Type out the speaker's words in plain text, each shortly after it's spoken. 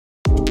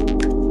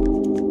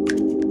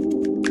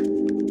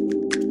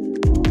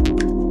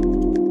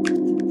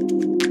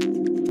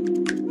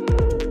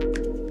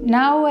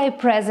Now I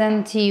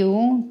present to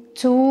you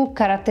two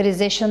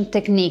characterization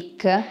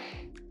techniques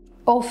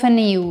often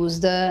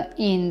used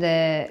in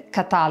the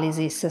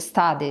catalysis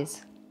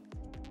studies.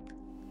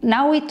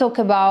 Now we talk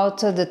about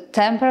the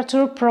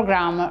temperature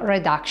program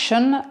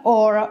reduction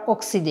or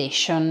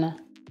oxidation,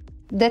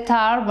 that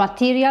are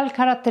material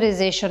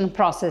characterization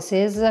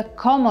processes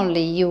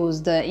commonly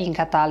used in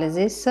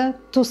catalysis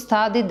to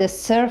study the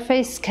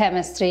surface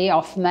chemistry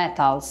of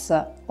metals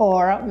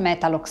or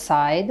metal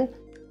oxide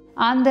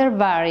under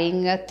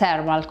varying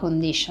thermal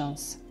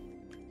conditions.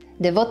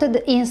 The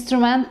voted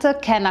instrument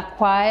can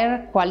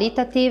acquire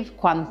qualitative,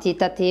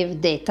 quantitative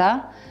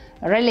data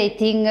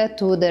relating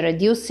to the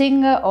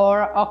reducing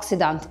or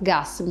oxidant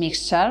gas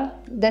mixture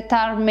that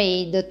are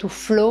made to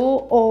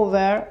flow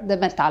over the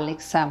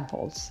metallic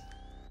samples.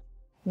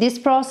 This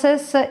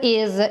process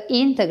is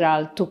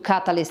integral to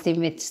catalyst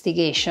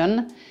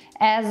investigation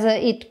as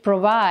it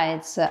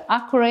provides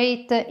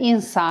accurate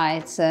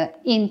insights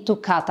into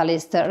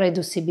catalyst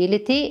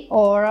reducibility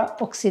or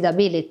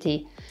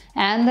oxidability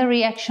and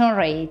reaction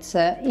rates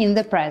in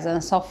the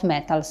presence of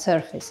metal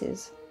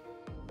surfaces.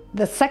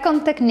 The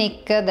second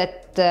technique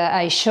that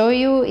I show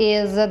you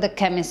is the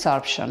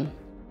chemisorption.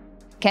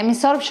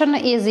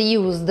 Chemisorption is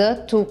used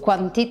to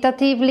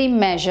quantitatively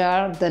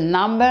measure the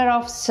number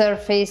of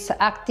surface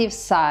active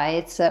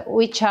sites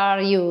which are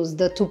used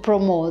to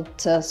promote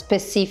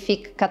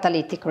specific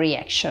catalytic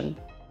reaction.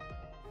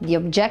 The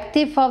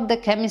objective of the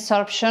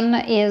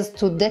chemisorption is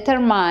to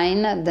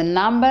determine the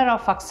number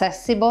of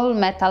accessible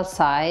metal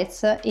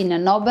sites in a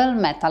noble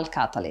metal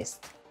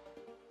catalyst.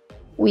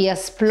 We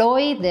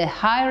exploit the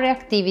high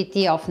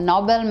reactivity of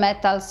noble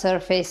metal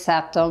surface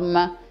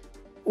atoms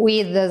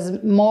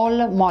with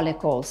small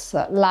molecules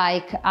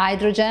like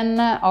hydrogen,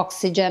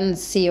 oxygen,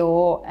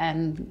 CO,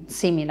 and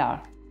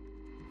similar.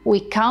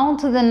 We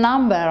count the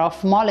number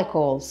of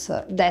molecules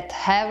that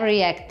have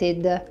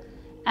reacted,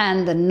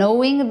 and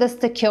knowing the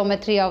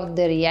stoichiometry of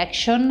the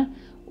reaction,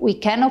 we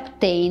can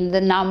obtain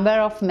the number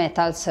of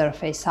metal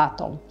surface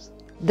atoms.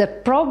 The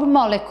probe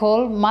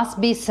molecule must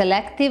be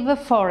selective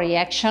for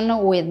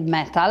reaction with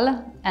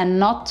metal and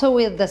not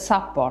with the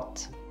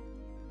support.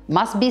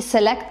 Must be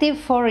selective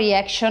for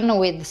reaction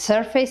with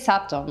surface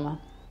atom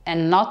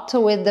and not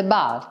with the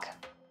bulk.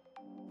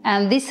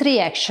 And this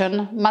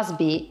reaction must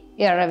be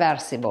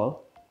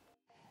irreversible.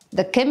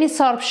 The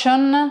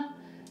chemisorption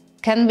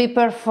can be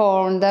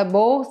performed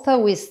both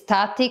with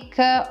static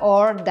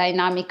or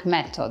dynamic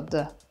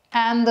method,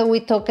 and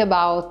we talk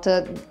about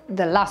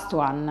the last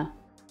one.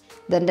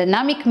 The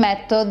dynamic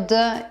method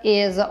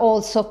is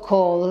also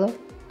called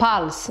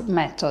pulse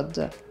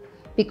method,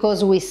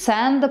 because we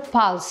send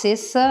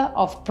pulses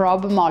of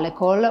probe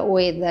molecule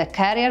with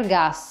carrier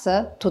gas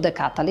to the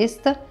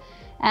catalyst,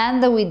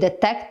 and we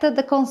detect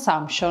the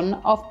consumption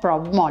of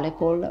probe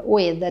molecule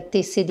with a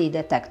TCD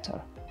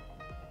detector.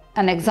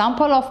 An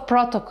example of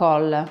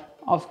protocol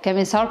of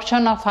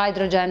chemisorption of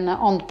hydrogen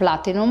on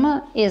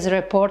platinum is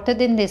reported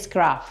in this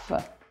graph.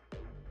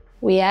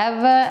 We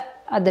have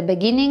at the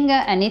beginning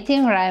an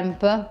heating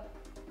ramp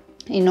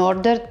in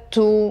order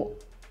to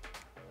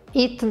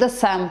heat the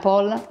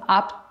sample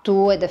up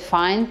to a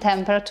defined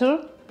temperature.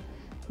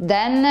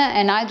 Then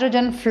an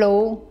hydrogen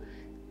flow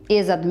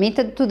is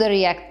admitted to the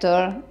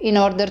reactor in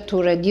order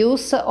to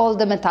reduce all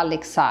the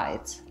metallic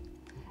sides.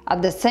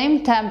 At the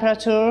same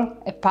temperature,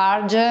 a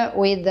purge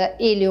with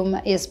helium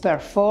is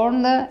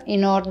performed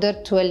in order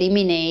to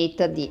eliminate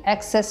the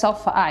excess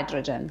of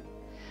hydrogen.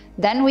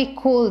 Then we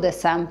cool the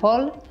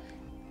sample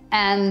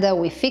and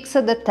we fix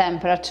the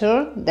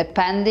temperature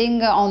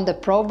depending on the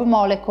probe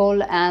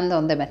molecule and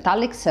on the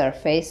metallic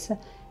surface,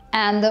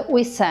 and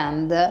we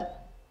send a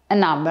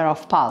number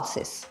of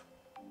pulses.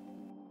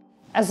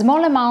 A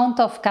small amount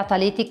of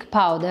catalytic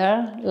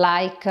powder,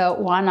 like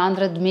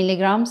 100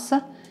 milligrams,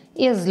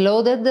 is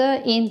loaded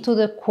into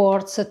the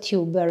quartz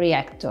tube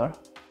reactor.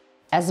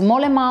 A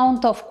small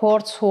amount of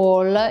quartz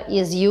wall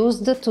is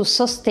used to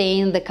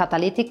sustain the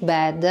catalytic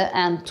bed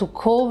and to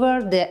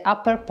cover the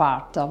upper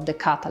part of the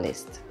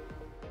catalyst.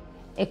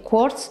 A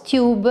quartz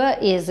tube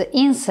is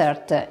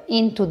inserted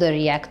into the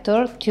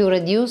reactor to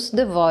reduce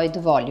the void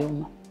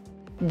volume.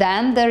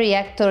 Then the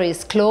reactor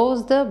is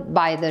closed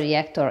by the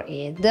reactor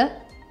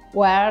head,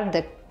 where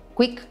the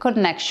quick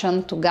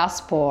connection to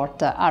gas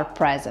port are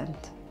present.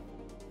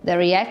 The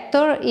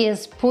reactor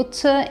is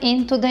put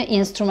into the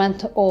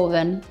instrument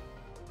oven.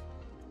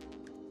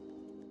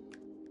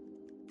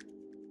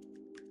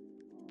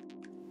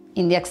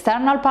 In the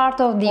external part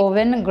of the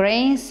oven,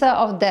 grains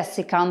of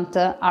desiccant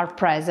are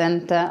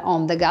present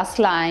on the gas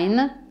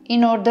line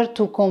in order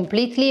to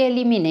completely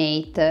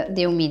eliminate the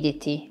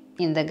humidity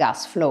in the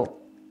gas flow.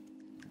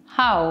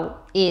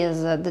 How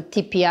is the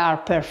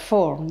TPR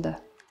performed?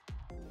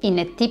 In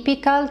a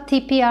typical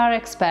TPR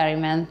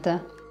experiment,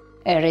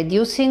 a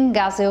reducing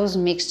gaseous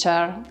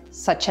mixture,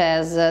 such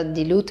as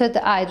diluted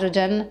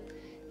hydrogen,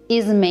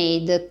 is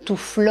made to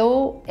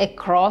flow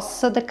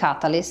across the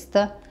catalyst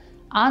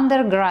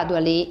under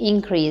gradually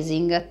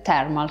increasing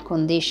thermal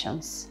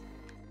conditions.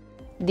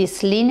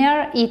 This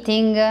linear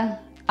heating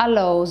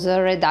allows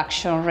the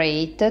reduction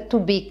rate to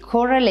be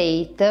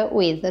correlated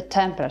with the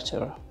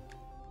temperature.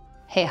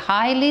 A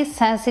highly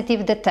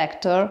sensitive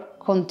detector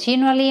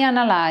continually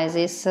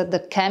analyzes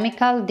the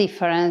chemical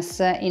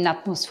difference in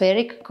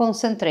atmospheric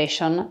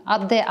concentration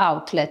at the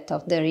outlet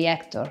of the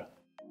reactor,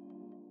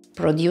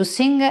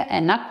 producing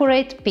an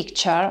accurate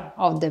picture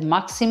of the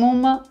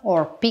maximum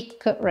or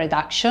peak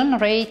reduction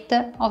rate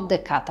of the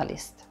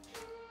catalyst.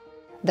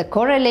 The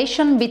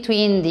correlation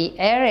between the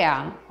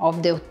area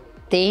of the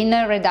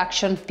obtained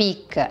reduction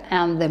peak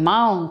and the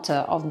amount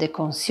of the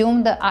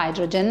consumed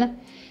hydrogen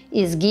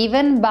is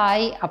given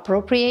by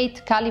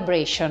appropriate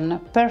calibration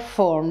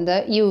performed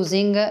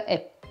using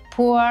a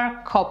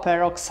pure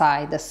copper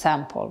oxide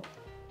sample.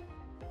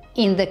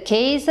 In the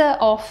case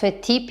of a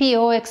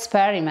TPO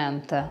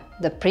experiment,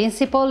 the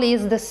principle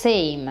is the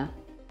same.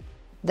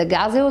 The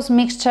gaseous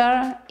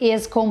mixture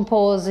is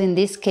composed in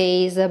this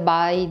case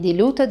by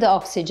diluted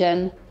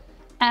oxygen,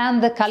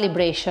 and the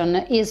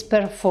calibration is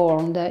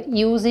performed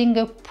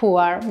using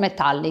pure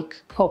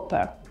metallic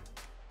copper.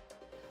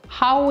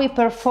 How we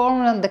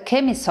perform the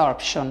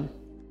chemisorption?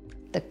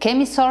 The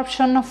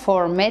chemisorption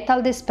for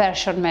metal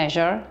dispersion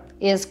measure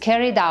is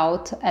carried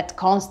out at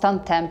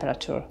constant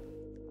temperature,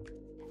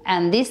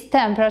 and this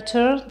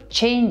temperature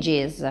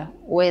changes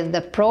with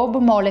the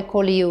probe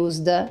molecule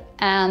used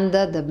and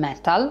the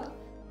metal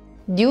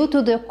due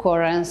to the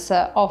occurrence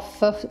of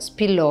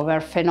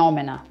spillover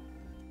phenomena.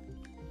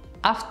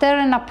 After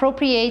an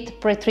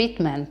appropriate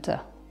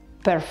pretreatment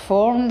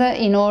performed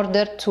in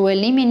order to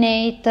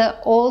eliminate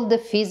all the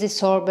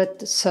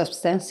physisorbed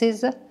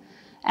substances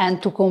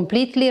and to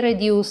completely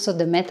reduce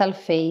the metal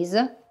phase,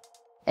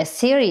 a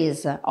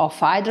series of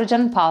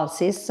hydrogen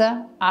pulses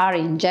are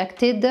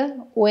injected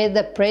with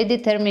a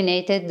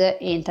predetermined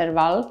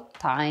interval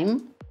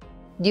time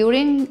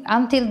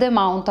until the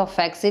amount of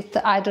exit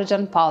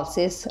hydrogen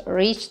pulses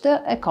reached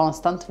a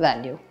constant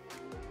value.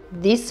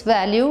 This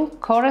value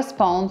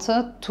corresponds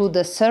to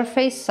the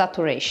surface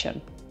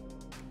saturation.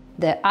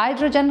 The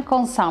hydrogen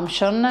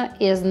consumption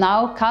is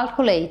now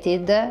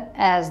calculated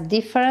as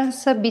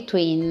difference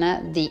between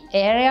the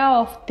area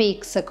of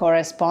peaks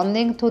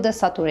corresponding to the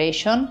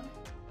saturation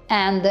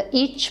and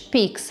each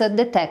peaks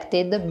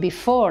detected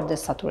before the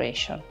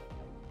saturation.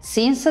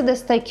 Since the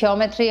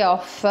stoichiometry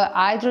of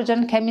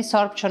hydrogen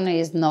chemisorption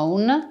is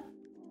known,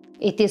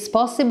 it is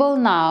possible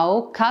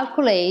now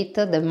calculate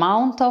the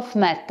amount of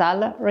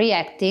metal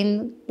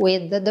reacting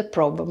with the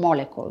probe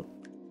molecule.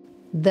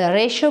 The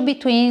ratio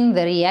between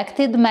the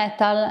reacted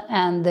metal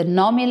and the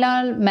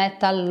nominal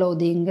metal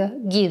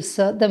loading gives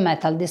the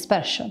metal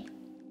dispersion.